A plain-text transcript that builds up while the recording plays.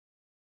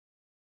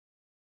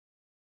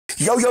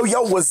Yo, yo,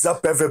 yo, what's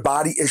up,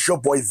 everybody? It's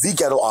your boy, the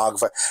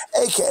Ghetographer,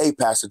 aka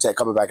Pastor Tech,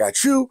 coming back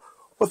at you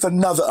with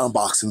another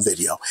unboxing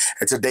video.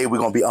 And today we're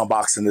going to be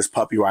unboxing this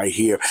puppy right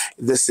here.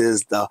 This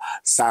is the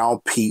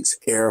Soundpeats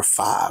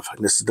Air5.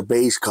 And this is the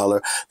beige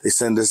color. They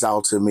send this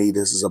out to me.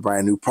 This is a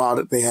brand new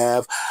product they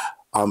have.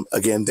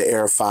 Again, the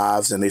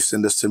Air5s, and they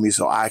send this to me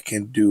so I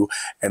can do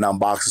an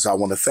unboxing. So I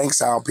want to thank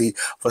Soundpeats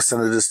for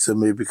sending this to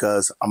me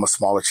because I'm a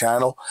smaller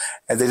channel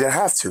and they didn't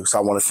have to. So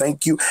I want to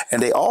thank you.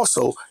 And they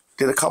also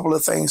did a couple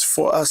of things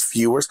for us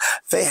viewers.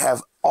 They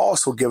have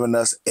also given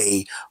us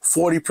a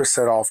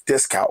 40% off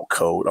discount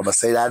code. I'm going to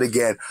say that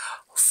again.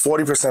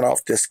 40%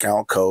 off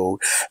discount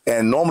code.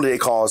 And normally it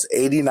costs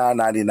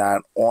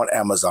 $89.99 on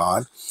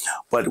Amazon.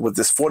 But with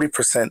this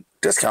 40%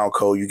 discount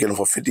code, you get them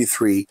for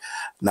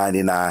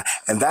 $53.99.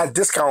 And that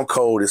discount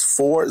code is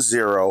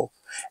 40AIR5ALL.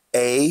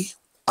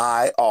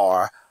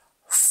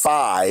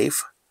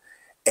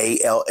 I'm going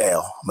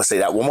to say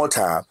that one more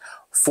time.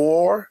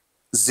 40AIR5ALL.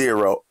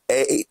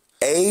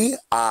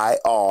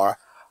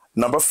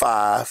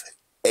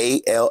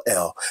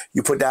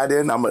 You put that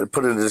in, I'm going to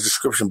put it in the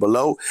description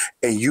below,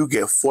 and you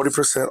get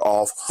 40%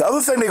 off. The other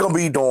thing they're going to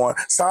be doing,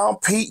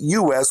 Soundpeats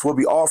US will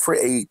be offering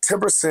a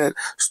 10%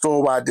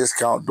 store-wide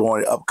discount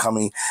during the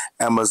upcoming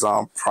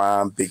Amazon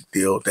Prime Big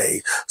Deal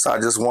Day. So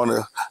I just want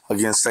to,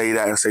 again, say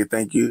that and say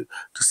thank you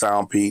to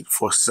Soundpeats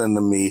for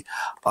sending me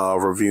a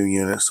review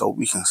unit so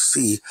we can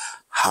see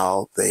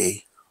how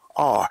they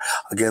are.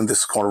 Again, this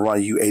is going to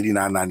run you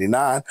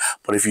 $89.99,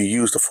 but if you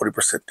use the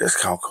 40%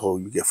 discount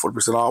code, you get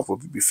 40% off, will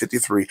be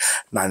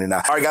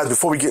 $53.99. All right, guys,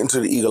 before we get into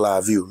the eagle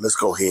eye view, let's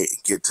go ahead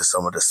and get to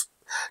some of the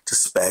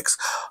specs.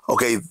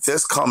 Okay,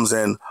 this comes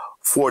in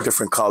 4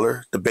 different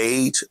colors: the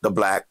beige, the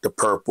black, the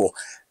purple,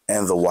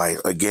 and the white.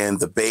 Again,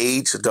 the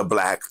beige, the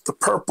black, the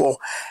purple,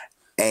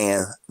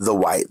 and the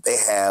white. They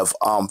have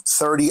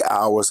 30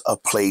 hours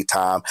of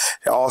playtime.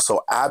 They're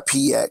also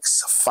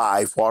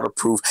IPX5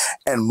 waterproof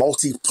and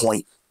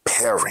multi-point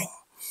pairing.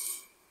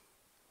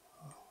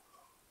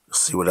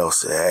 Let's see what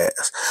else it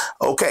has.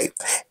 Okay,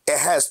 it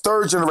has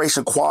 3rd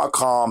generation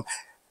Qualcomm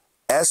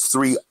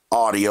S3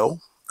 audio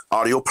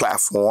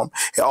platform.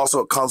 It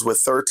also comes with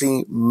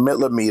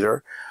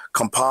 13mm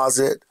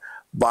composite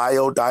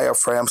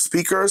bio-diaphragm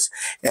speakers.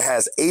 It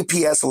has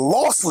APS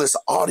lossless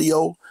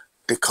audio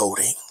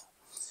decoding,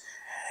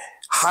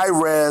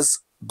 high-res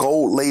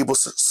gold label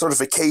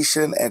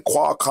certification, and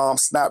Qualcomm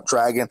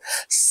Snapdragon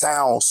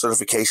sound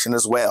certification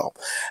as well.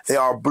 They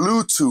are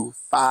Bluetooth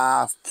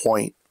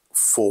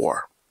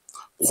 5.4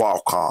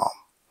 Qualcomm.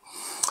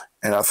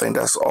 And I think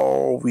that's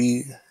all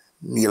we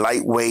need.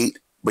 Lightweight,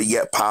 but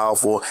yet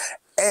powerful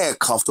and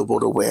comfortable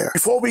to wear.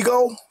 Before we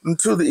go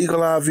into the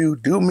eagle eye view,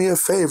 do me a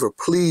favor.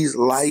 Please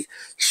like,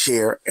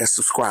 share, and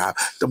subscribe.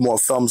 The more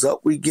thumbs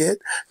up we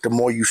get, the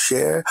more you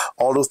share.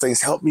 All those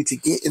things help me to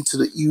get into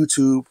the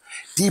YouTube,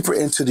 deeper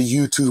into the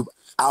YouTube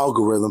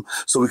algorithm,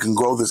 so we can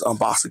grow this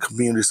unboxing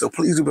community. So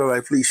please do,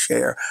 like, please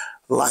share,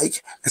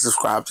 like, and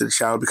subscribe to the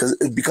channel,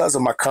 because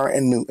of my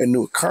current and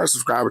new current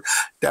subscribers,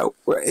 that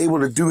we're able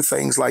to do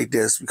things like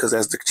this. Because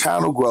as the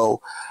channel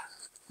grow,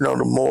 you know,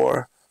 the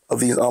more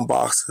of these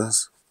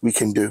unboxings we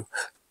can do.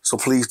 So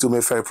please do me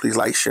a favor, please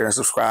like, share, and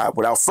subscribe.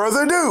 Without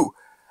further ado,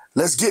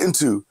 let's get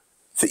into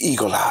the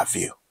eagle eye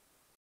view.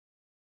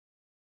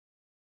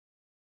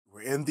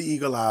 We're in the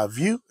eagle eye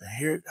view, and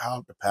here's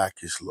how the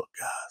package looks,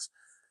 guys.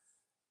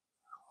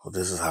 Well,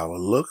 this is how it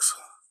looks.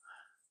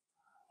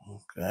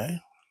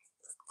 Okay.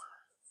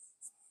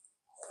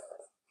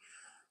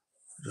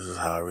 This is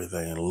how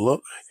everything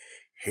looks.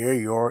 Hear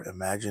your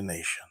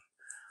imagination.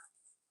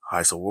 All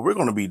right, so what we're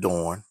going to be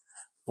doing,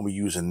 we'll be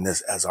using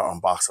this as our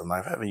unboxing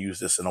knife. I haven't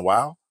used this in a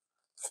while.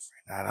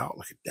 Bring that out.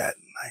 Look at that.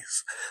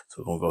 Nice. So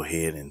we're going to go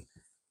ahead and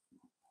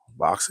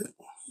box it.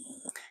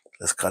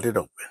 Let's cut it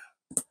open.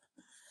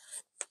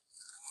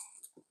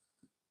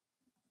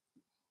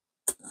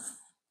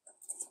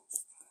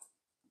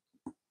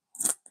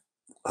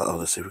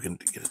 Let's see if we can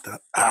get it done.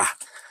 Ah,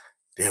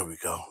 there we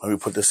go. Let me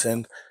put this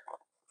in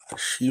the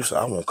sheath so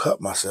I won't cut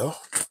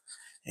myself.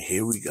 And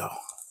here we go.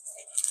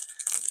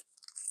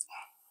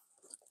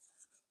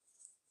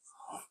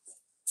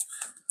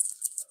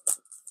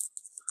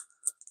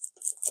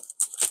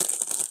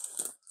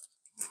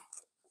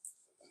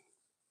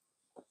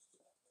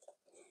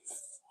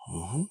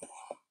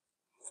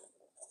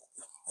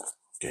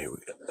 Okay, we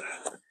got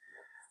that.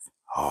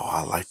 Oh,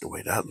 I like the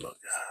way that looks,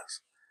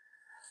 guys.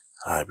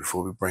 All right,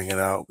 before we bring it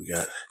out, we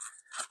got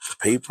the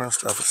paper and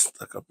stuff is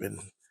stuck up in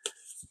the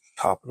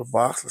top of the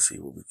box. Let's see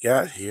what we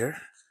got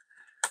here.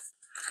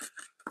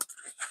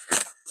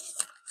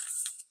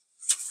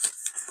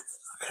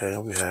 Okay,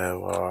 we have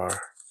our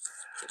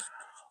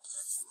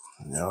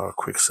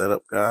quick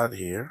setup guide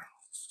here.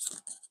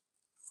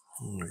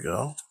 Here we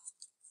go.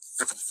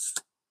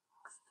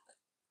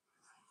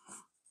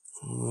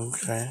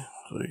 Okay,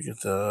 so you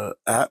get the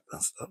app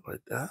and stuff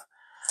like that.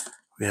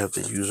 We have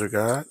the user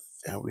guide,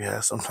 and we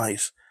have some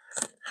nice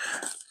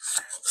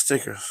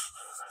stickers.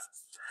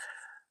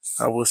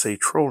 I would say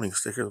trolling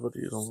stickers, but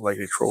you don't like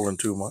they trolling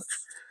too much.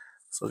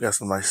 So I got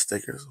some nice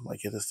stickers. I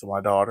might get this to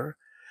my daughter.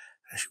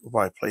 And she will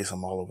probably place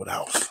them all over the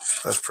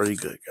house. That's pretty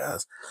good,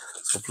 guys.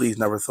 So please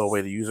never throw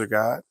away the user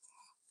guide.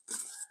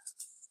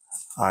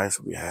 All right,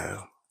 so we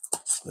have,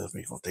 let's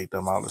me gonna take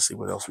them out. Let's see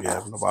what else we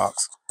have in the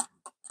box.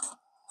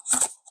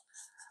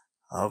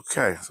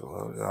 Okay,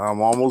 so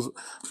I'm almost,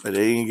 but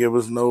they didn't give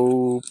us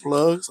no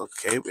plugs.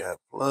 Okay, we have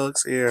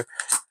plugs here.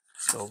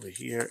 It's over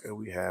here, and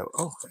we have,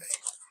 okay.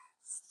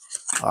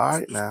 All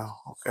right, now,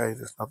 okay,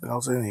 there's nothing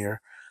else in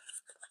here.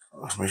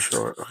 Let's make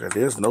sure, okay,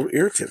 there's no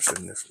ear tips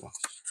in this one.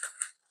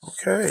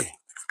 Okay.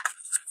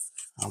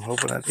 I'm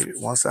hoping I did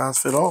one size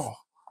fit all.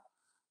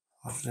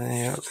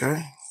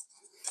 Okay.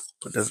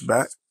 Put this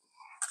back.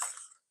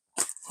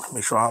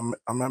 Make sure I'm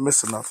not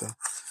missing nothing.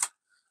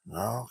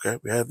 No, okay,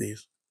 we have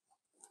these.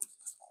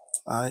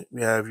 All right,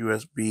 we have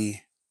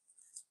USB-A,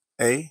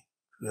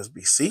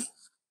 USB-C.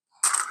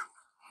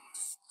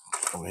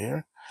 Over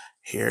here.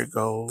 Here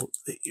go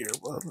the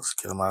earbuds. Let's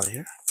get them out of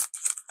here.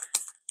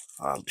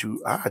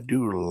 I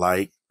do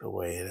like the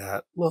way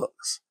that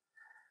looks.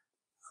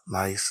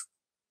 Nice.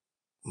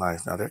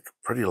 Nice. Now they're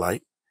pretty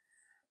light.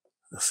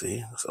 Let's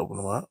see. Let's open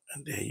them up.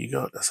 And there you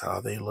go. That's how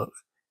they look.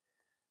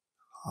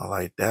 I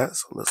like that.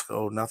 So let's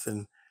go.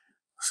 Nothing.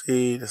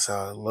 See, that's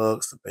how it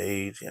looks. The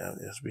beige. Yeah,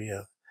 there's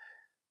a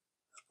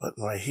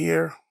button right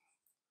here.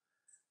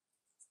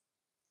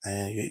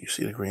 And you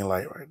see the green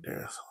light right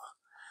there. So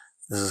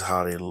this is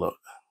how they look.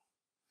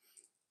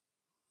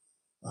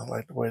 I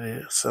like the way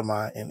they're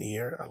semi in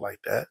ear. I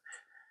like that.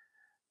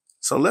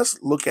 So let's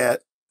look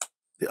at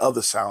the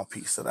other sound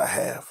piece that I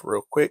have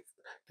real quick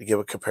to give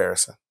a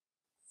comparison.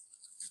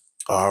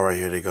 All right,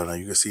 here they go. Now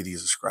you can see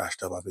these are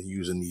scratched up. I've been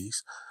using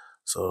these.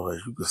 So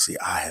as you can see,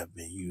 I have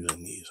been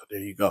using these. So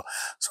there you go.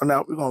 So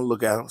now we're going to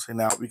look at them. So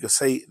now we can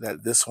say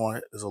that this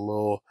one is a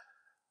little,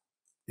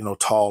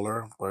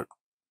 taller, but,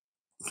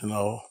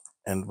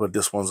 but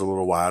this one's a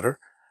little wider.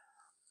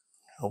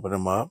 Open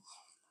them up.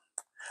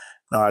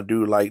 Now I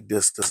do like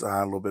this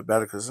design a little bit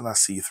better because it's not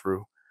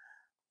see-through,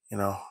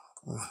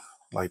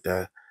 like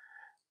that.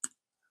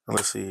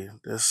 Let's see,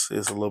 this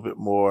is a little bit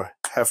more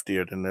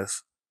heftier than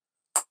this.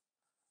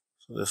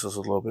 So this is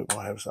a little bit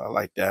more heavy, so I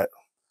like that.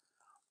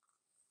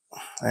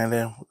 And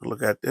then we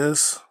look at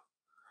this.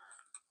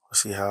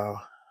 Let's see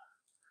how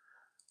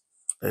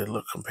they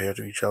look compared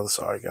to each other.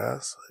 Sorry,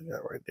 guys. I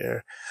got right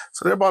there.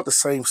 So they're about the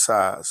same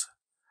size.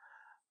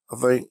 I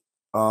think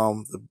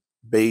the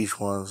beige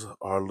ones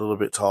are a little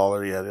bit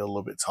taller. Yeah, they're a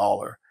little bit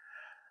taller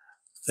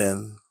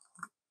than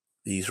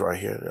these right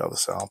here, the other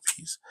sound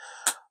piece.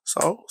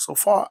 So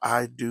far,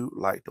 I do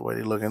like the way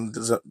they look. And,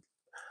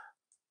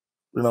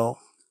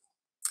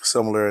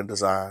 similar in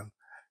design.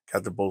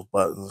 Got the both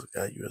buttons,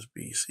 got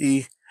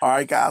USB-C. All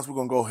right, guys, we're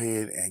going to go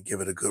ahead and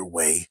give it a good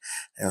weigh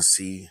and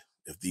see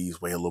if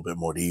these weigh a little bit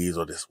more than these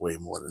or this weigh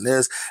more than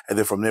this. And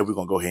then from there, we're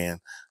going to go ahead and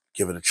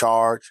give it a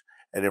charge.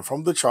 And then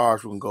from the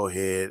charge, we're going to go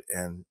ahead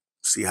and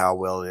see how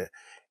well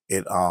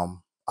it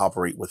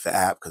operate with the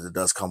app, because it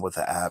does come with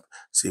the app.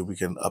 See if we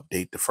can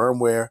update the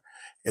firmware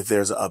if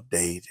there's an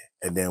update.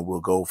 And then we'll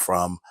go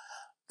from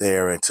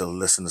there until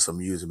listen to some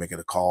music, making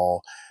a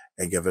call,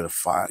 and give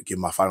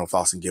my final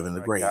thoughts and give it a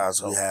grade. Guys,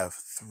 so we have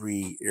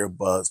 3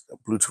 earbuds,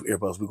 Bluetooth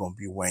earbuds we're going to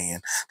be weighing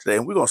today.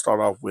 And we're going to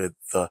start off with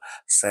the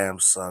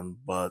Samsung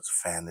Buds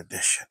Fan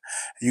Edition.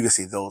 And you can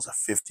see those are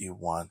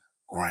 51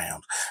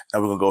 grams.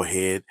 Now we're going to go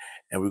ahead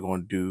and we're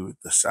going to do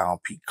the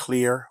Soundpeats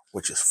Clear,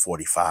 which is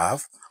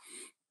 45.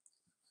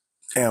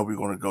 And we're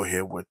going to go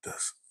ahead with the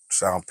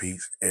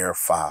Soundpeats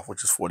Air5,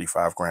 which is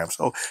 45 grams.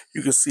 So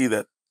you can see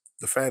that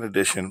the Fan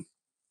Edition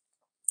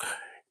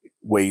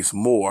weighs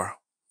more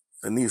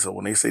than these are.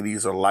 When they say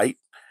these are light,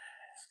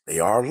 they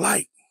are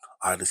light.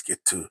 All right, let's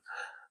get to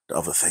the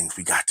other things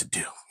we got to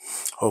do.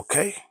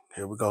 Okay,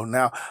 here we go.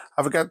 Now,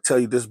 I forgot to tell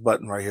you, this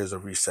button right here is a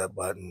reset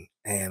button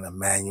and a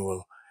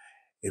manual.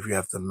 If you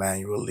have to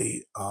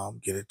manually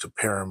get it to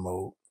parent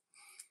mode,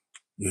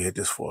 you hit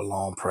this for a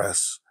long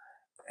press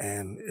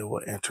and it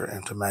will enter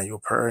into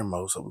manual parent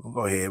mode. So we're going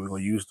to go ahead. We're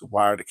going to use the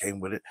wire that came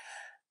with it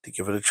to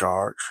give it a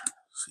charge.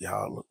 See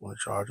how it looks when it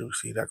charges. We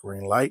see that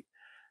green light.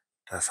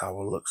 That's how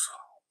it looks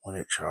when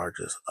it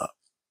charges up.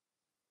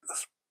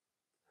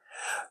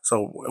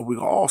 So we're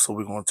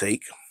going to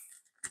take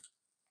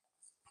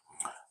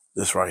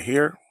this right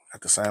here,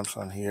 got the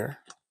Samsung here,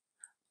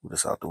 move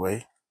this out the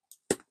way,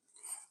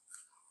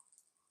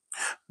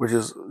 which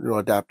is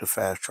adaptive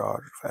fast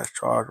charge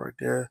right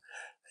there.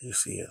 You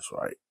see it's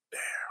right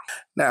there.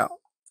 Now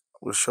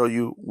we'll show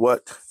you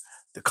what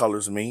the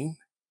colors mean.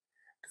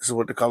 This is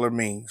what the color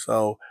means.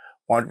 So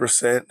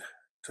 100%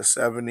 to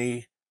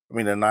 70,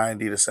 to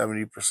 90 to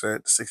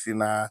 70% to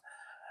 69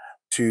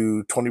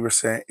 to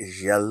 20%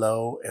 is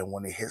yellow, and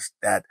when it hits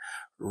that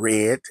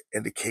red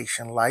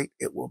indication light,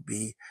 it will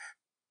be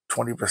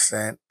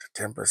 20%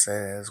 to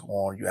 10% is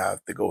on. You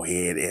have to go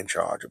ahead and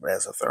charge it. But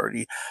it's a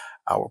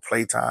 30-hour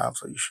playtime,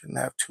 so you shouldn't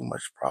have too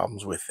much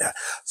problems with that.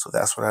 So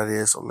that's what that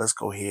is. So let's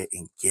go ahead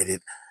and get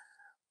it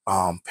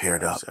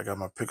paired up. So I got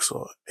my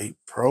Pixel 8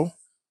 Pro.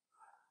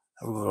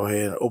 I'm gonna go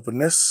ahead and open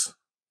this.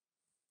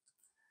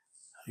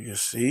 You can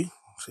see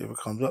if it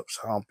comes up.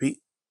 Soundpeats.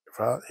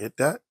 If I hit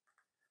that,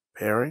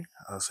 pairing.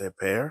 I'll say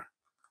pair.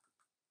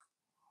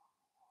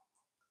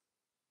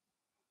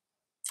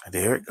 And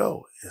there it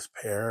goes. It's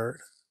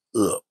paired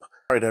up. All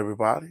right,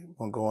 everybody. We're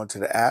going to go into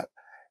the app.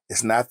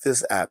 It's not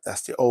this app.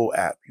 That's the old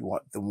app. You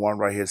want the one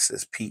right here that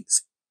says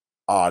Pete's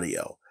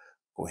Audio.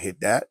 Go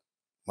hit that.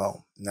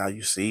 Well, now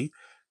you see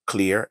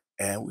clear,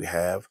 and we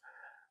have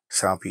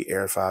Soundpeats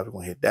Air5. We're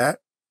going to hit that.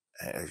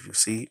 And as you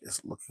see,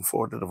 it's looking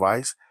for the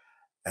device,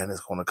 and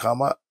it's going to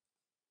come up.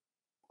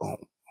 Boom.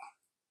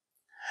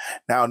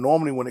 Now,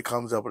 normally when it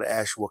comes up, it'll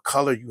ask you what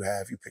color you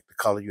have. You pick the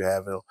color you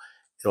have.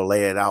 It'll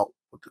lay it out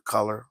with the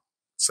color,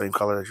 same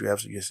color that you have.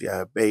 So you see I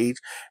have beige,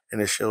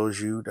 and it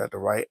shows you that the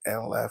right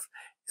and left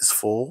is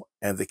full,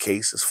 and the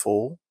case is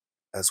full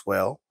as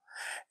well.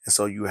 And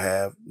so you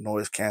have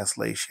noise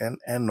cancellation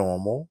and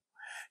normal.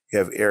 You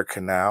have ear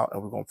canal,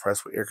 and we're going to press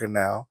for ear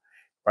canal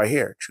right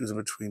here, choosing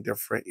between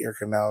different ear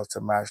canals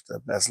to match the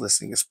best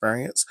listening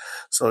experience.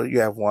 So you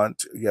have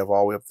you have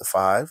all the way up to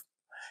 5.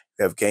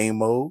 You have game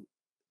mode,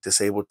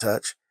 disable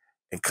touch,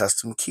 and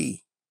custom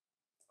key.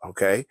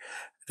 Okay.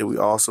 Then we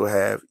also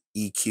have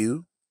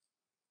EQ.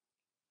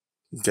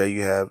 Okay,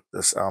 you have the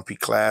Soundpeats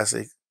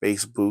Classic,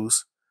 bass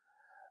boost,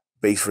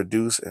 bass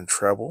reduce, and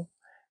treble.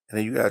 And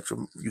then you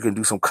can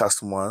do some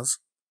custom ones.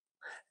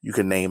 You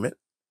can name it.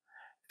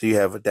 Then you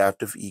have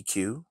adaptive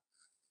EQ.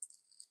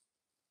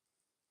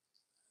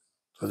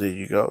 So there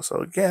you go. So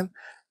again,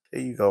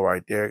 there you go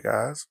right there,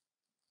 guys.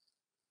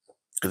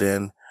 And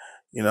then,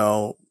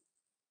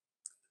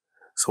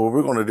 so what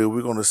we're going to do,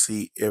 we're going to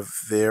see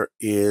if there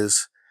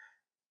is,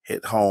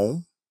 hit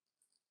home.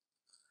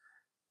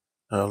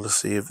 Let's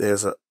see if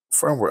there's a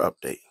firmware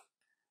update.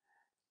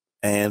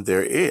 And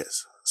there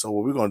is. So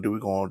what we're going to do, we're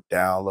going to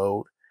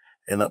download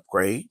and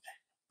upgrade.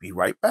 Be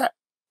right back.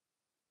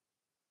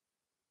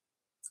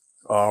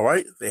 All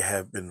right. They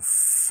have been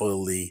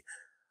fully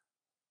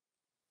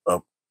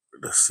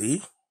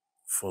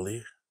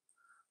fully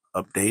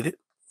updated.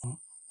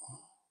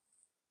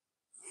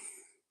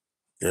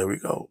 There we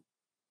go.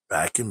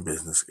 Back in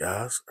business,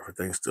 guys.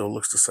 Everything still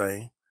looks the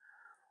same.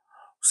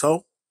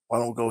 So why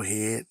don't we go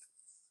ahead,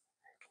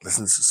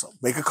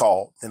 make a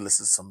call, then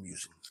listen to some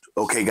music.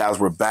 Okay, guys,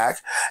 we're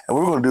back. And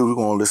what we're going to do, we're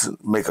going to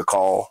make a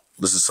call,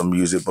 listen to some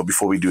music. But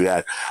before we do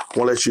that, I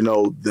want to let you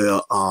know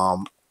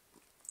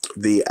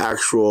the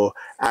actual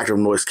active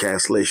noise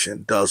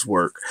cancellation does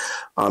work.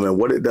 And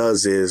what it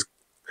does is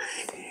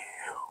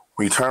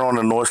when you turn on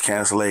the noise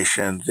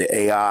cancellation, the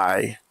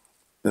AI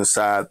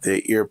inside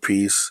the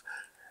earpiece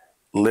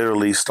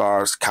literally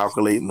starts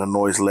calculating the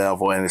noise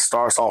level, and it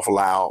starts off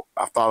loud.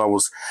 I thought it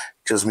was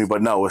just me,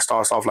 but no, it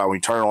starts off loud. When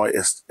you turn on it,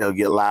 it'll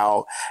get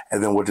loud,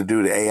 and then what to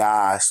do, the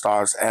AI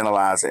starts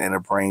analyzing and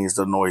it brings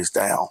the noise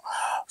down.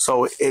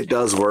 So it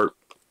does work,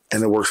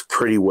 and it works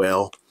pretty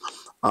well.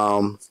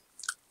 I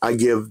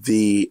give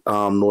the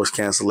noise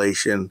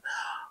cancellation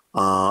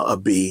a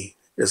B.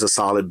 It's a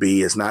solid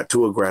B. It's not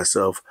too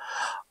aggressive,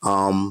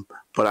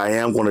 but I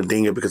am going to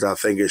ding it because I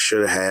think it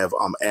should have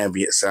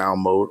ambient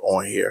sound mode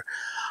on here.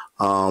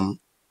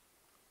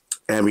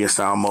 Ambient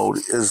sound mode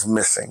is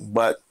missing,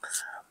 but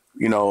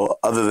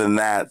other than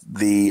that,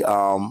 the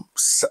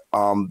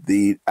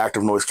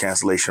active noise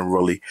cancellation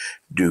really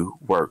do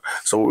work.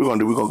 So what we're going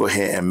to do, we're going to go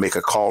ahead and make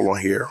a call on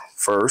here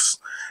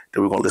first.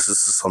 Then we're going to listen to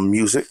some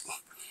music.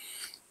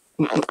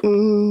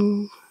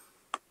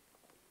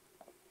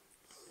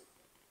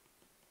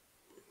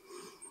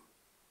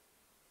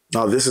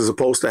 Now this is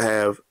supposed to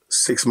have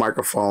 6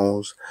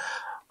 microphones,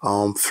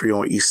 3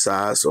 on each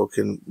side, so it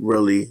can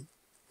really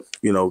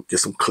get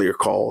some clear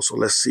calls. So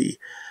let's see.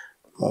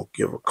 I'm going to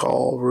give a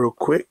call real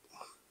quick.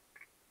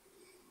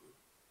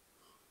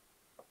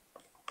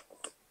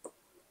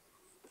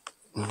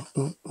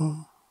 Okay,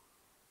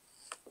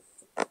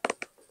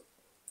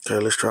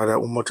 let's try that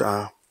one more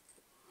time.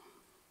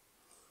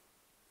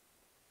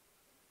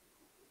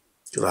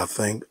 Because I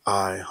think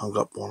I hung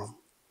up on him.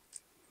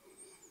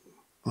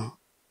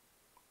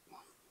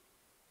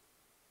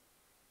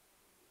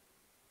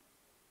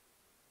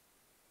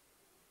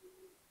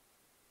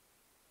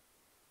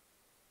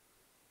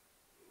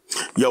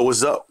 Yo,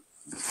 what's up?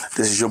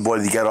 This is your boy,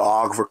 the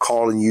Ghetographer,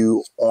 calling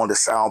you on the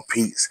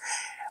Soundpeats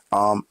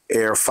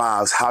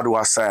Air5s. How do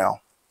I sound?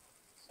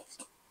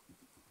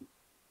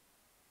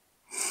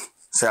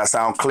 Say I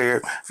sound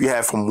clear? If you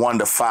had from 1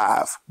 to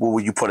 5, what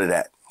would you put it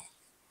at?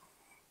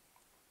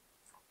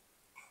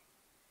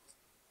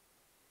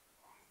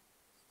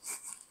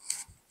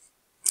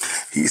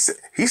 He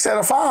said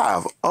a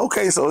 5.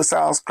 Okay, so it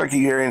sounds clear. Can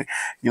you hear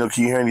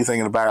can you hear anything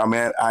in the back? I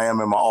mean, I am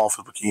in my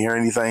office, but can you hear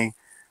anything?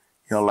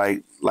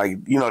 Like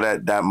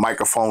that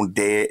microphone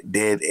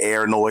dead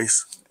air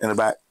noise in the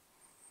back.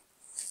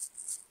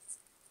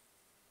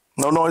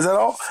 No noise at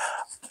all.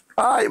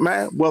 All right,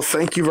 man. Well,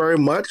 thank you very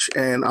much,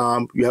 and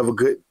you have a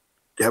good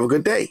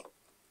day.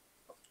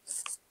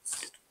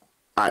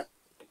 All right.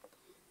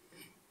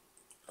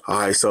 All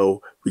right.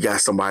 So we got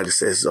somebody that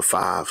says it's a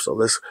 5. So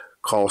let's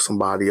call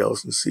somebody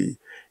else and see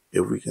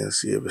if we can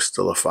see if it's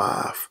still a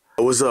 5.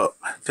 What's up?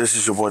 This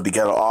is your boy, the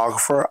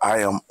Ghetographer.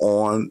 I am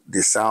on the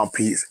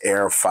Soundpeats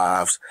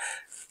Air5s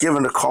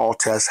given the call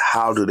test,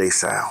 how do they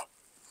sound?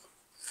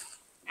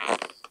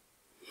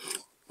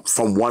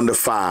 From 1 to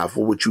 5,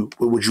 what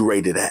would you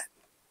rate it at?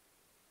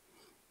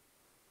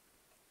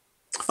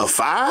 A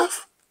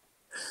 5?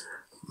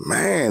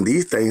 Man,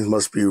 these things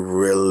must be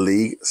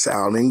really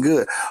sounding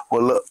good.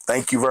 Well, look,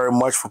 thank you very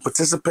much for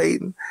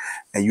participating,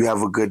 and you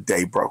have a good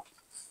day, bro.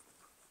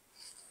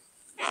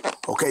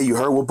 Okay, you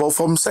heard what both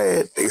of them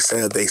said. They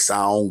said they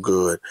sound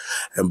good.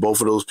 And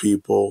both of those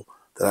people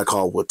that I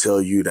called will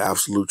tell you the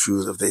absolute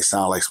truth if they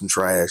sound like some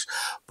trash.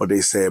 But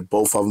they said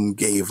both of them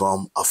gave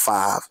them a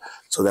 5.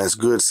 So that's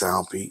good,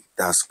 Soundpeat.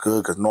 That's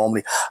good, because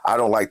normally I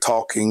don't like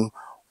talking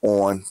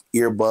on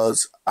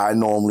earbuds. I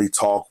normally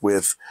talk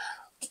with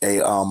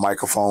a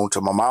microphone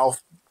to my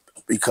mouth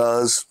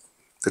because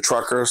the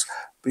truckers,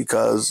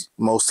 because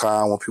most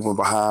time when people are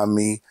behind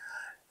me,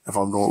 if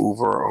I'm doing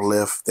Uber or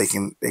Lyft, they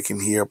can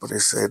hear, but they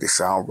said they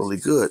sound really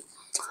good.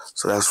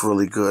 So that's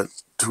really good.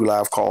 2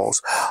 live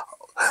calls.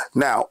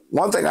 Now,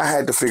 one thing I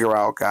had to figure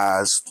out,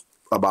 guys,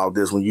 about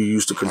this, when you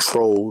use the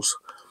controls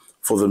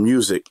for the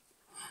music,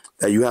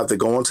 that you have to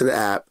go into the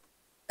app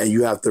and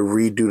you have to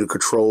redo the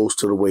controls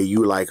to the way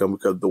you like them,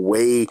 because the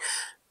way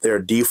they're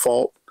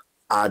default,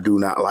 I do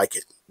not like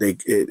it.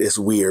 It's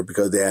weird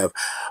because they have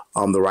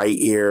the right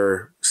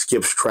ear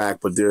skips track,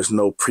 but there's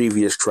no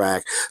previous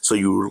track. So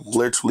you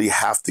literally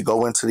have to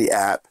go into the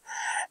app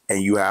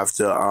and you have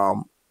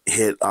to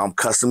hit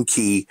custom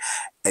key,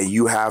 and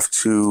you have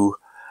to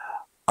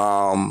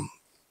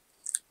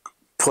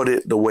put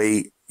it the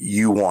way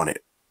you want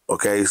it.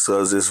 Okay,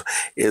 so this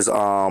is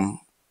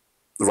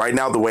right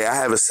now the way I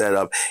have it set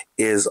up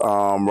is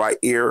right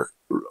ear.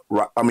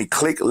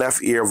 Click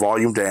left ear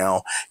volume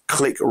down,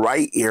 click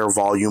right ear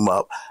volume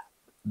up,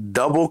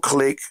 double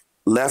click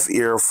left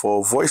ear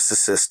for voice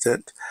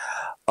assistant,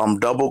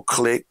 double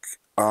click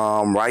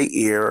right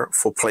ear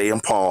for play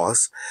and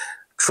pause,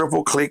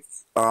 triple click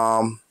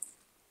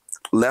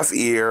left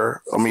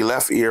ear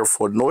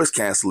for noise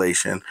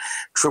cancellation,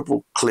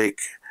 triple click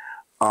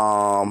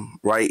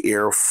right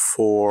ear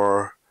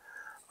for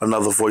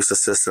another voice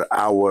assistant.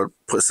 I would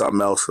put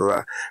something else,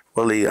 because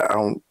I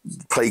don't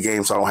play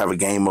games, so I don't have a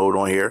game mode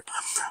on here.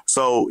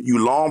 So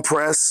you long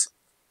press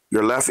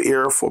your left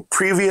ear for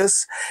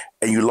previous,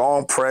 and you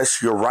long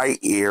press your right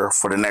ear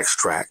for the next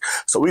track.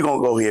 So we're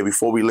going to go here,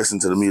 before we listen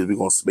to the music, we're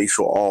going to make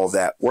sure all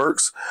that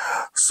works.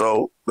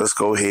 So let's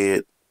go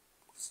ahead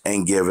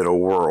and give it a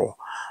whirl.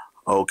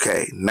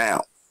 Okay,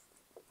 now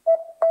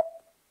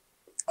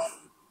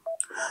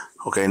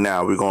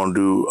we're going to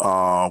do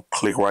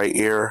click right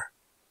ear.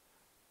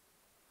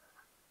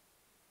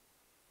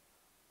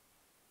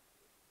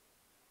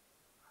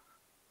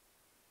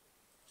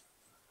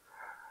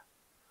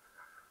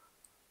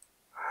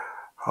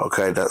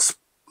 Okay,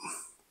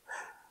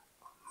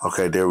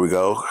 there we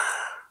go.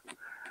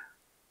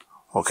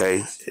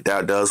 Okay,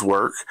 that does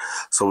work.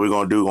 So we're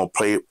gonna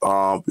play.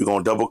 We're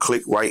gonna double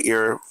click right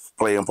ear,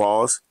 play and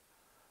pause,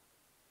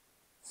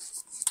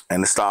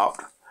 and it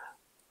stopped,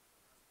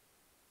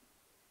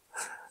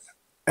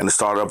 and it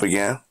started up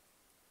again.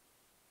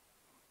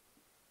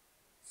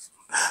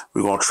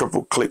 We're gonna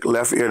triple click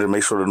left ear to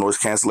make sure the noise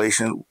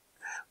cancellation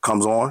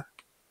comes on.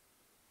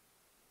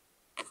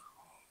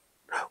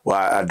 Well,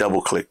 I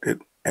double clicked it,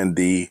 and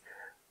the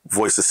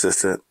voice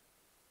assistant,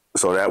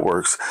 so that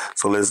works.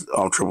 So let's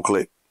triple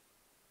click.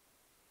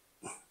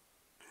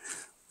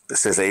 It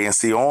says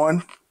ANC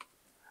on,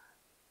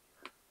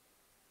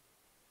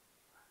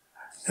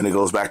 and it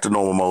goes back to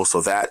normal mode. So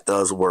that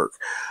does work.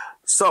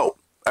 So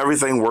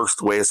everything works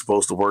the way it's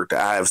supposed to work that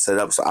I have set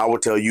up. So I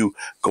would tell you,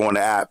 go in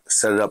the app,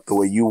 set it up the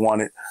way you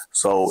want it.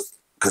 So,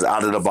 because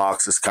out of the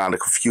box, it's kind of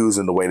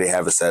confusing the way they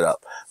have it set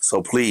up.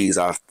 So please,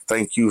 I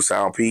thank you,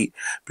 Soundpeat,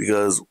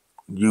 because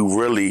you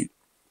really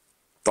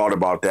thought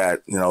about that,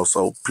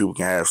 so people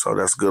can have. So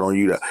that's good on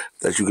you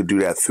that you could do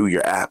that through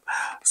your app.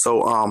 So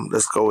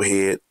let's go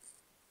ahead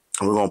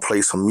and we're going to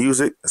play some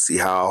music and see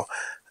how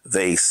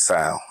they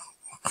sound.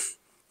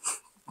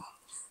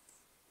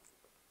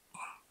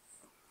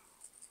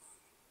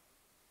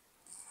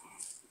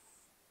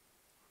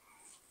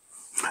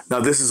 Now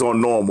this is on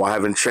normal. I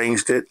haven't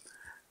changed it.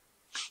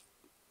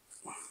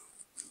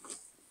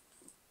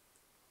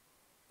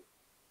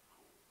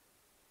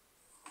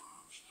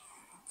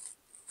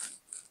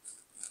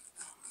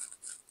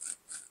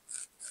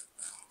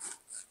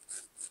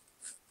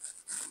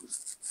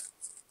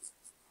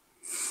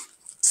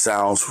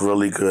 Sounds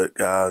really good,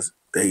 guys.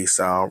 They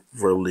sound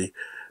really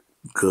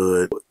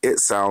good. It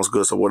sounds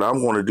good. So what I'm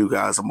going to do,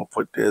 guys, I'm going to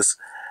put this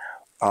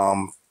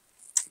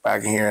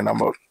back in here, and I'm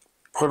going to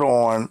put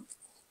on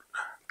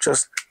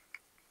just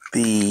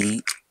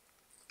the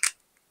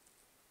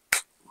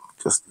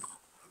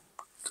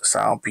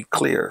sound be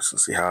clear. So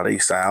see how they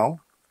sound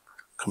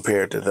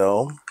compared to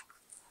them.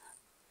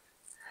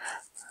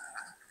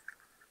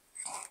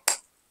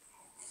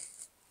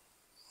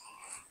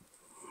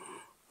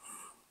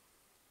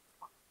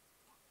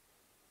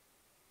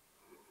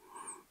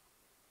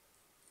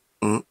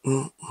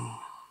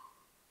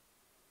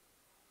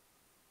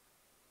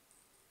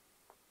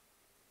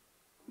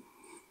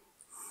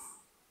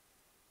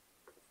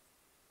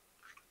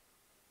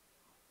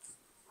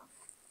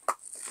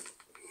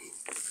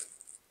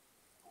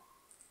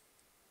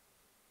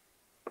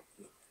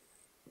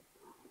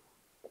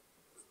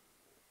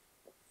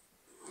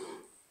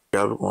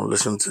 Yeah, we're going to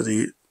listen to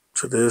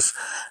this,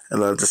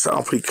 and the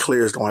Soundpeats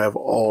Clears don't have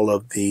all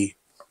of the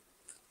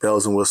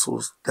bells and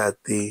whistles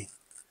that the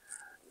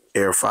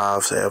Air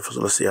 5s have.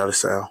 So let's see how they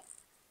sound.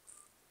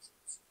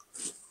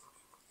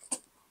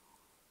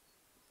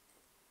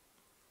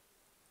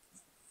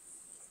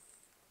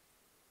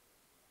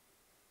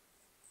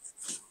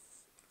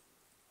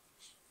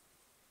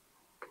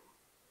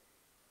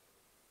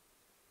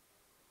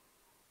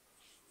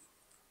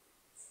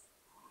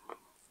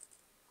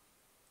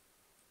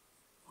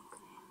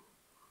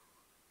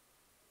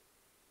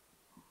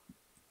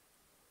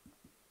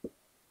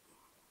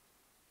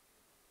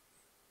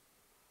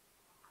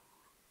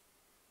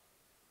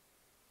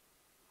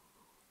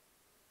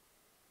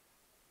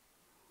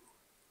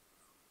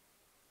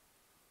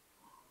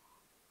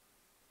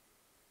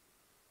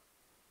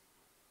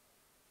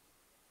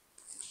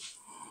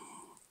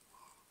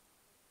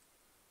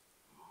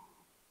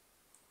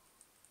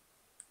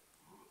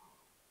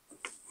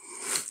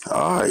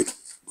 All right.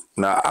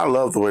 Now, I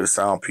love the way the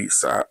Soundpeats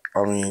sound.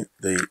 I mean,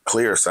 the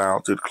Clear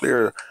sound. The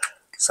Clear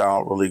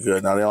sound really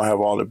good. Now, they don't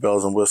have all the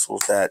bells and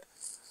whistles that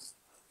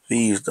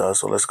these does.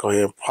 So let's go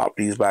ahead and pop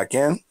these back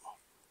in.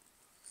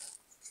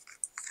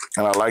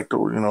 And I like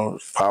the,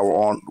 power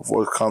on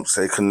before it comes,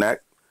 say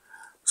connect.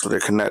 So they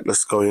connect.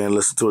 Let's go ahead and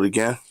listen to it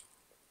again.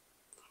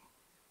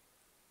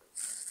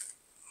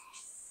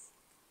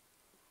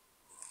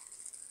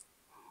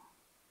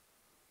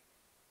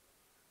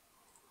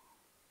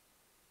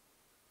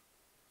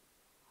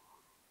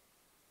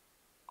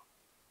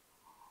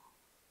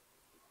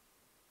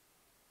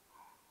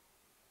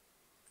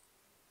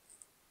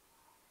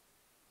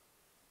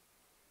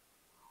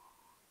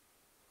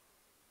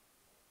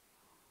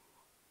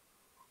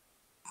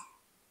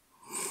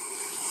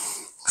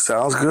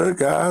 Sounds good,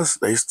 guys.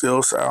 They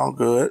still sound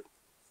good.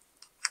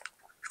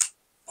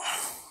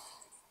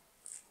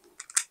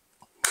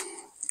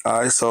 All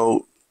right,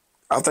 so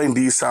I think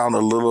these sound a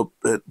little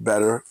bit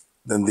better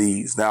than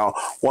these. Now,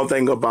 one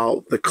thing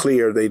about the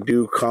Clear, they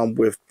do come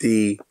with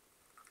the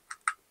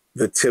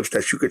tips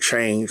that you could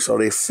change so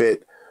they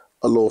fit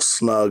a little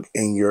snug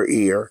in your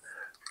ear.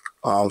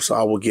 So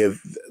I will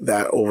give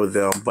that over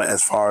them. But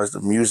as far as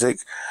the music,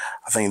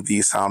 I think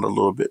these sound a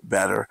little bit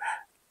better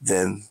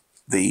than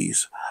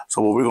these.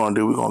 So what we're going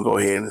to do, we're going to go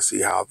ahead and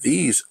see how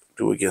these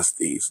do against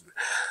these.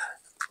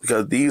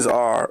 Because these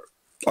are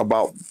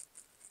about,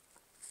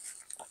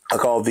 I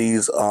call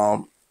these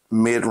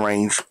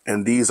mid-range,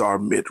 and these are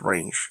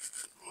mid-range.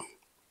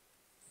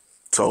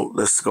 So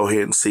let's go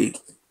ahead and see.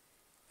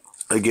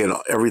 Again,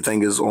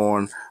 everything is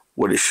on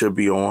what it should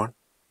be on.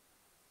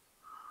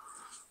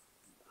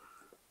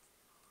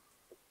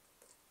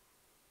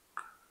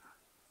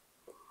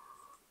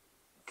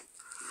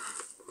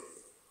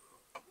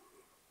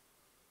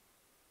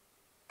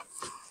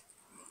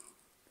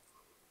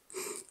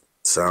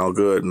 Sound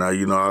good. Now,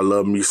 I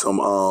love me some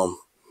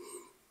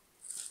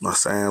my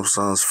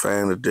Samsung's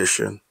Fan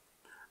Edition.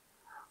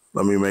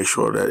 Let me make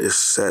sure that it's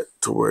set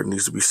to where it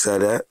needs to be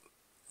set at.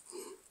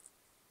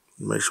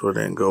 Make sure it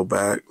didn't go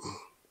back.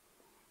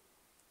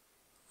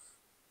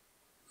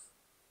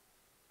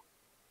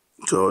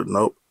 So,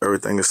 nope,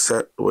 everything is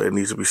set the way it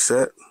needs to be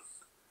set.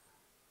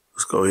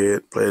 Let's go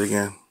ahead, play it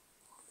again.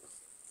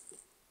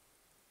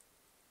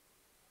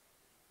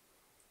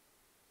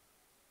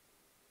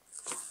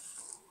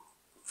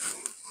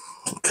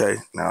 Okay,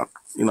 now,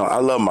 I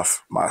love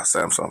my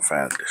Samsung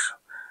Fan Edition.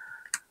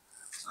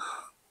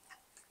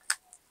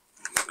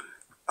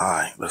 All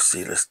right, let's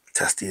see. Let's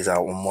test these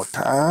out one more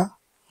time.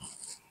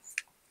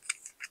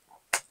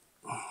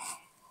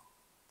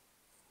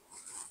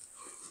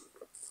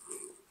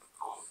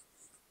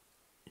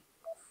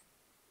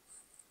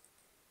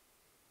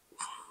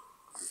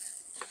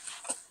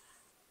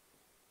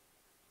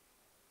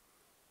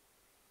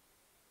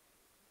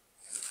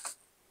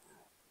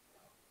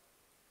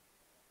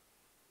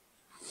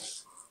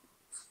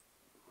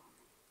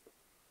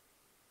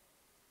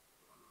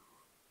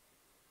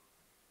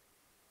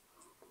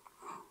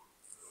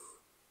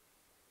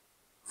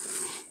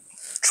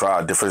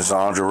 Try a different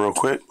genre real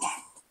quick.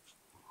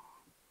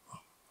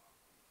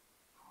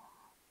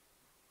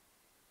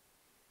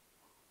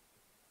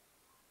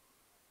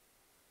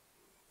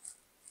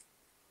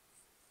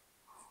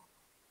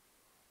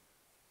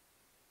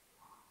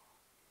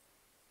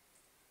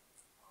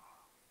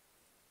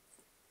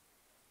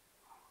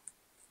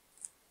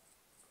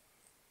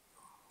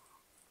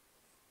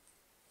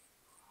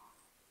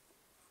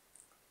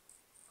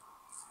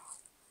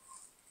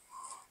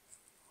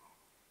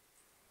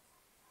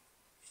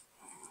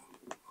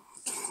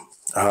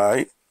 All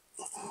right.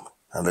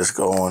 Now let's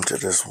go on to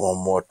this one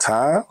more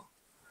time.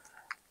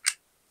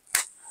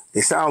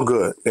 They sound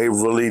good. They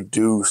really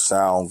do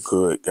sound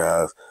good,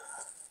 guys.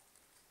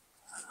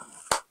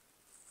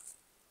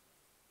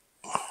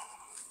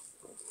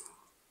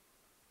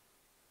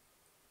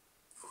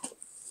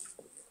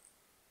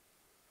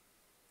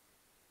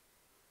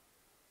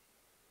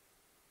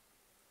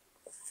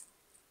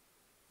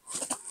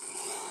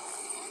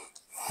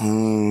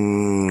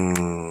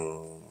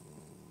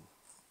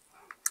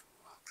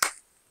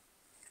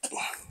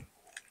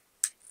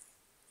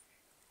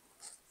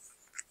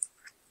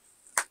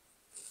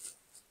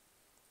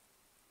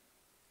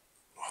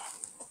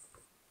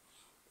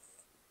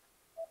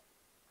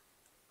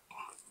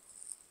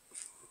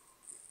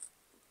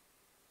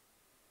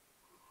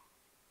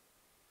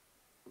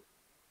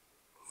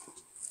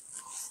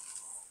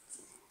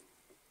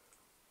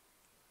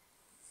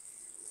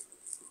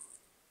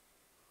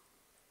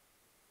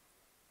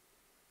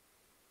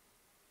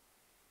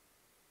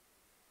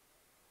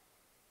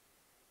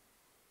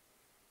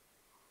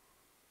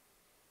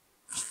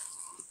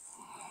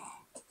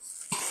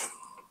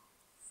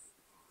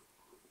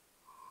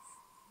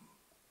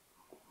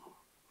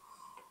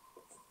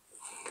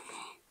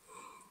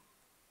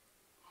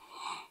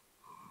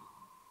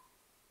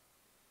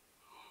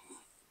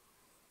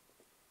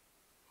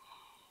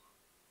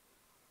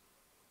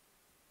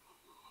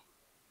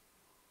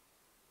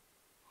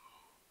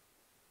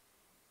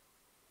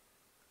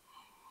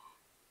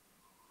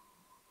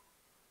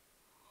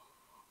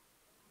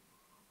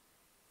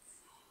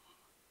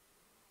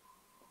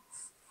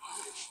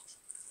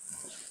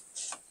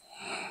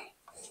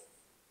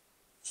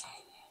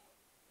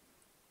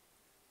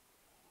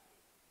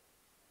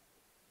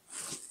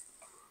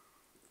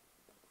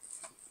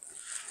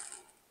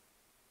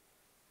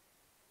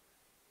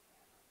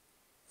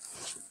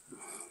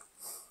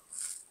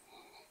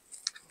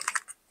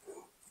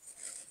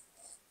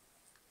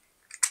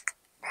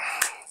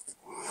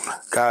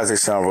 Guys, they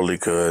sound really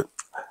good.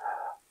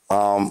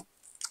 I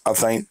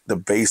think the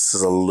bass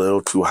is a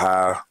little too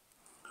high.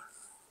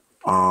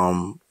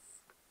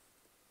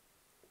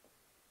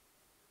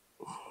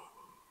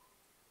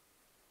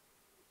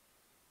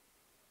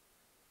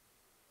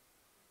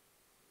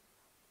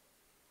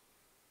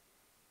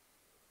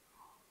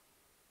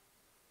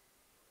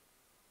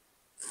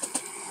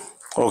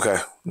 Okay,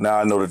 now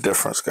I know the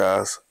difference,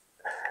 guys.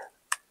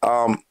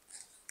 The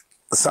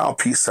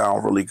Soundpeats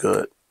sound really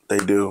good. They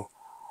do.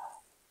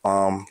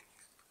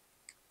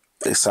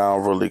 They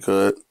sound really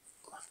good.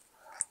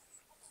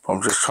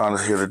 I'm just trying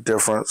to hear the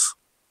difference.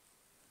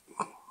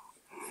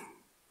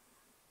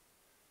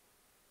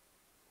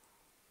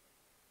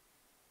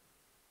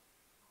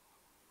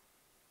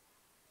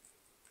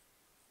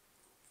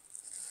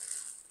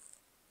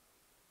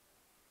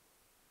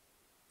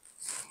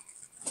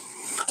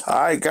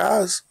 All right,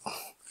 guys.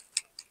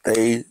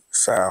 They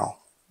sound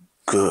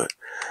good.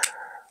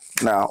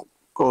 Now,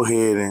 go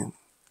ahead and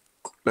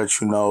let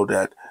you know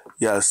that,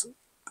 yes,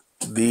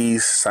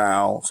 these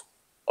sounds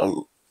a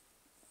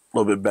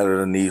little bit better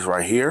than these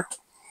right here.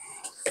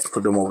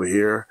 Put them over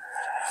here.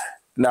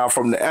 Now,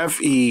 from the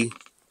FE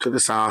to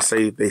the sound,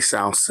 say they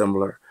sound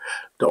similar.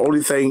 The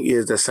only thing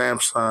is the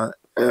Samsung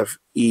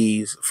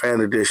FE's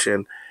Fan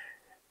Edition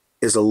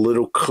is a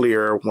little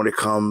clearer when it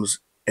comes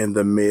in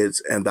the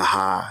mids and the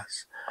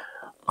highs.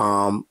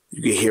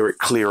 You can hear it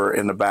clearer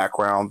in the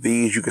background.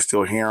 These, you can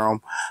still hear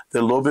them.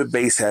 They're a little bit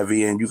bass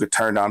heavy, and you can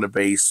turn down the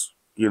bass,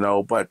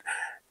 but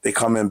they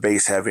come in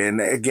bass heavy.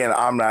 And again,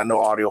 I'm not no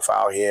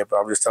audiophile here, but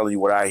I'm just telling you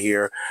what I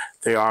hear.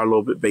 They are a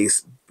little bit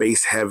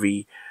bass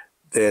heavy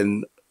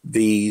than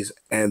these,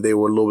 and they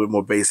were a little bit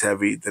more bass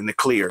heavy than the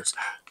clears.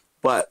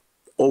 But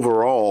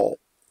overall,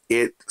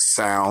 it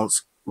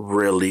sounds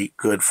really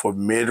good for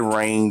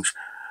mid-range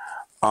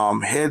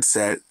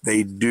headset.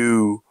 They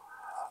do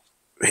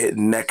hit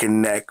neck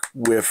and neck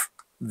with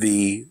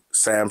the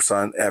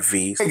Samsung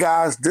FEs. Hey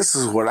guys, this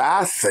is what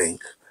I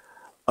think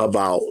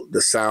about the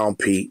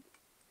Soundpeats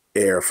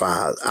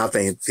Air5. I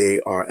think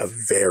they are a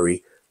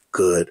very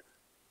good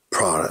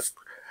product.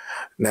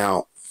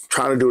 Now,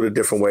 trying to do it a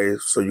different way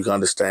so you can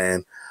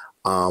understand.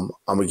 I'm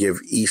gonna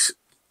give each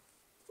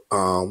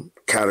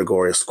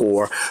category a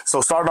score.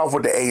 So starting off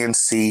with the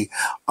ANC,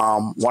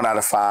 1 out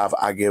of 5,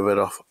 I give it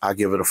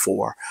a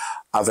 4.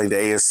 I think the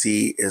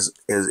ANC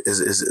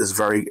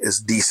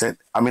is decent.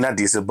 I mean, not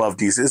decent, above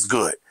decent. It's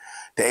good.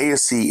 The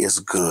ANC is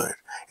good.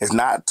 It's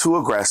not too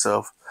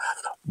aggressive,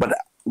 but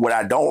what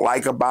I don't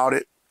like about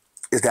it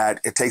is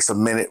that it takes a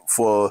minute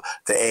for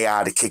the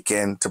AI to kick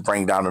in to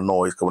bring down the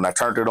noise. Because when I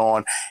turned it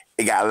on,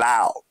 it got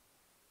loud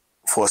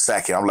for a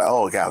second. I'm like,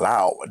 oh, it got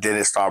loud. Then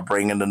it started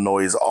bringing the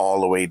noise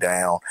all the way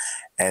down,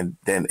 and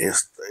then it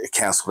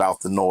canceled out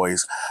the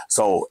noise.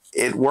 So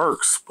it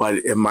works, but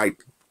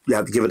you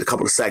have to give it a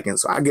couple of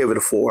seconds. So I give it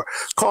a 4.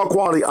 Call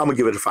quality, I'm going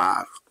to give it a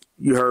 5.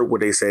 You heard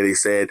what they said.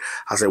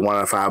 I said 1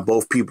 out of 5.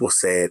 Both people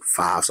said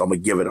 5, so I'm going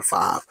to give it a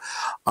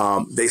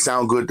 5. They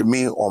sound good to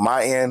me on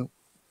my end.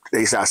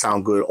 They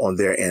sound good on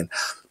their end.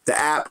 The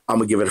app, I'm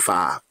going to give it a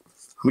 5.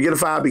 I'm going to get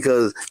a 5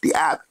 because the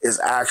app is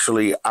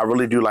actually, I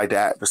really do like the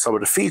app for some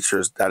of the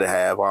features that it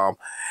have.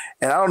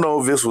 And I don't know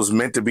if this was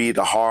meant to be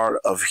the hard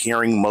of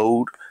hearing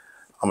mode.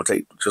 I'm going to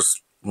take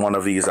just one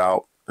of these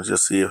out and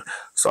just see if,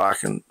 so I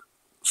can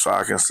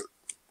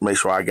make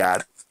sure I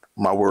got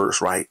my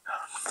words right.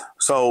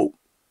 So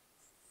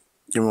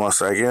give me 1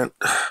 second.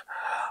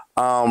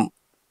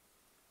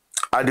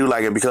 I do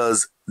like it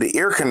because the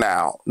ear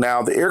canal.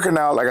 Now the ear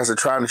canal, like I said,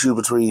 trying to choose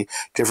between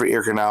different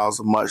ear canals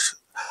much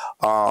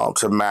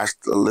to match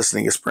the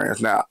listening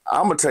experience. Now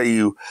I'm gonna tell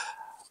you,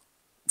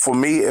 for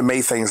me, it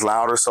made things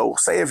louder. So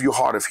say if you're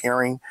hard of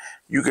hearing,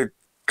 you could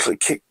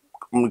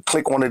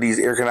click one of these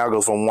ear canal,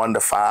 goes from 1 to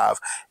 5,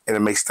 and it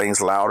makes things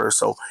louder.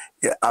 So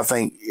yeah, I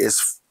think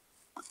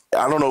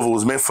I don't know if it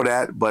was meant for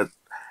that, but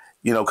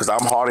because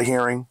I'm hard of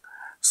hearing,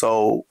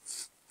 so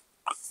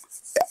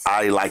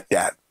I like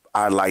that.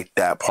 I like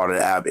that part of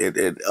the app.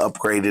 It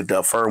upgraded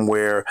the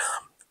firmware.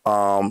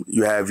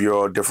 You have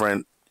your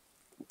different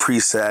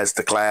presets,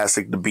 the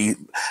classic, the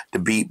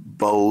bass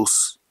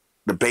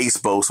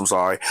boost, I'm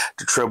sorry,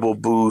 the treble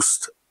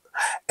boost,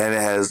 and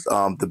it has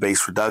the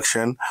bass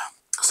reduction.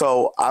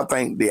 So I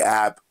think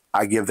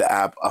I give the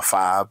app a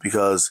 5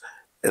 because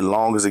as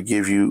long as it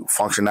gives you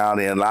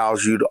functionality, it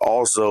allows you to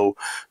also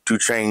to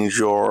change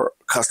your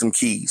custom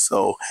keys.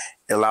 So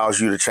it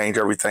allows you to change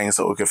everything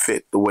so it can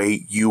fit the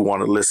way you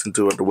want to listen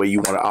to it, the way you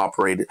want to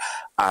operate it.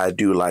 I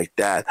do like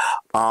that.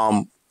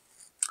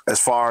 As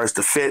far as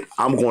the fit,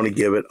 I'm going to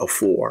give it a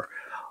 4.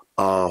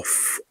 A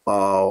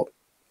 4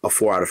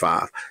 out of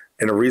 5.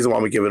 And the reason why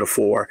I'm going to give it a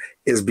 4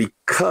 is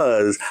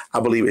because I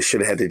believe it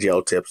should have had the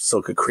gel tips so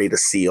it could create a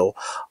seal.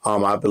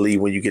 I believe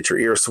when you get your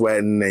ear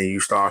sweating and you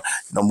start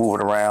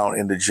moving around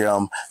in the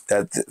gym,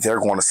 that they're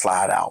going to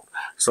slide out.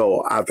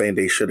 So I think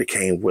they should have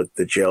came with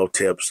the gel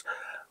tips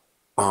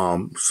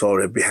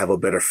so they have a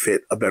better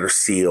fit, a better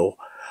seal.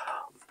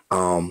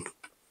 So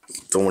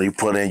when you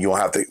put in, you don't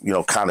have to,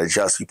 kind of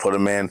adjust. You put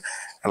them in,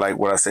 and like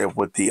what I said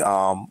with the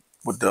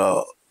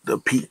the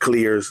peak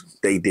clears,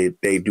 they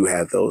do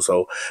have those.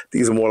 So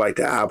these are more like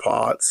the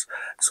iPods.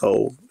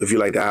 So if you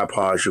like the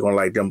iPods, you're gonna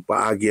like them. But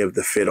I give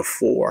the fit a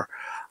 4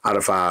 out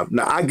of 5.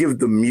 Now I give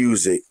the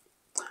music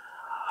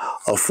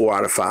a 4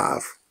 out of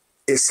 5.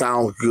 It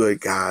sounds good,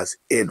 guys.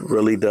 It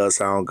really does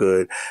sound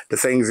good. The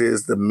things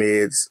is the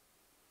mids,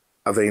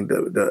 I think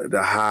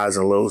the highs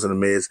and lows in the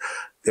mids,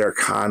 they're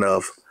kind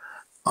of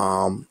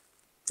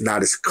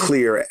not as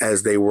clear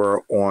as they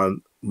were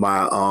on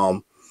my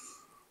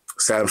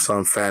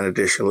Samsung Fan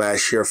Edition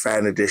last year.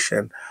 Fan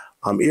Edition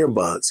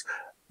earbuds,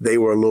 they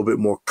were a little bit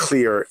more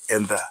clear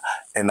in the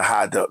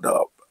high.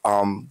 The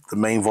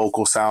main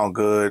vocals sound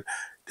good.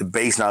 The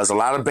bass, now there's a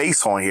lot of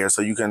bass on here,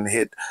 so you can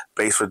hit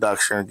bass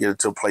reduction and get it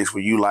to a place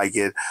where you like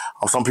it.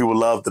 Some people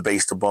love the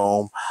bass to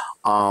boom.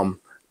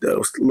 There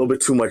was a little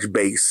bit too much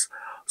bass,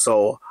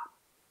 so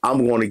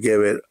I'm going to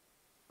give it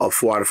a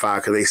 4 out of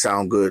 5 because they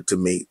sound good to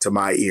me, to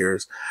my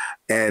ears.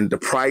 And the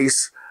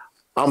price,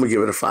 I'm gonna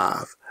give it a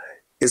 5.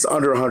 It's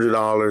under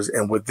 $100,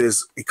 and with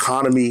this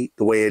economy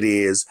the way it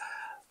is,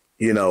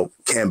 you know,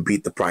 can't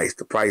beat the price.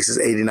 The price is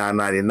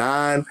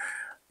 $89.99.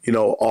 You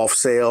know, off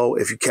sale.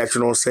 If you catch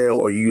it on sale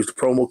or you use the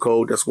promo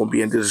code that's going to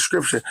be in the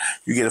description,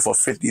 you get it for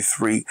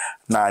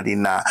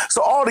 $53.99.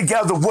 So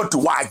altogether, what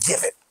do I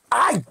give it?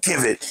 I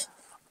give it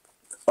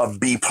a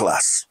B+.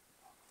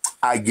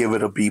 I give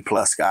it a B+,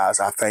 guys.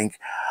 I think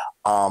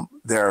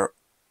they're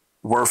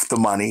worth the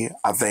money.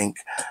 I think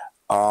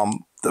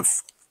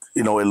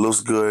you know, it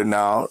looks good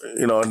now.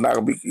 You know, it's not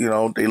gonna be, you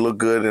know, they look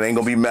good. It ain't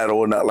gonna be metal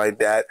or nothing like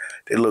that.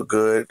 They look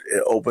good.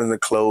 It opens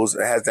and closes.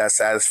 It has that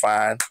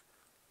satisfying.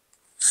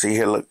 See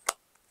here, look,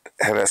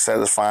 have that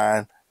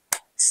satisfying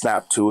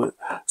snap to it.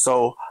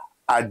 So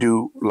I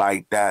do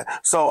like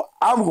that. So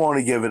I'm going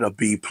to give it a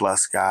B+,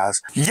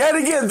 guys. Yet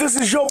again, this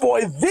is your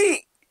boy, the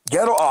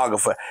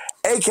Ghetographer,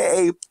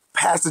 aka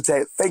Pastor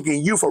Tech,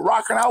 thanking you for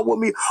rocking out with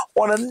me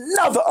on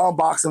another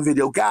unboxing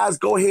video. Guys,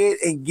 go ahead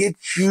and get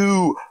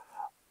you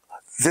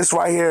this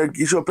right here.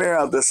 Get you a pair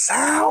of the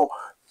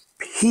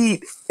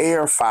Soundpeats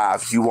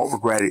Air5. You won't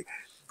regret it.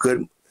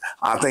 Good.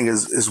 I think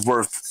it's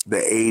worth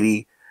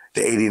the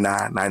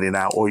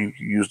 $89.99, or you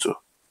can use the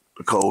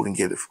code and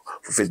get it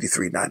for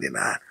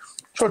 $53.99.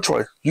 Your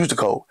choice. Use the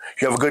code.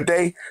 You have a good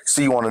day.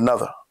 See you on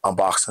another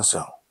unboxing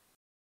soon.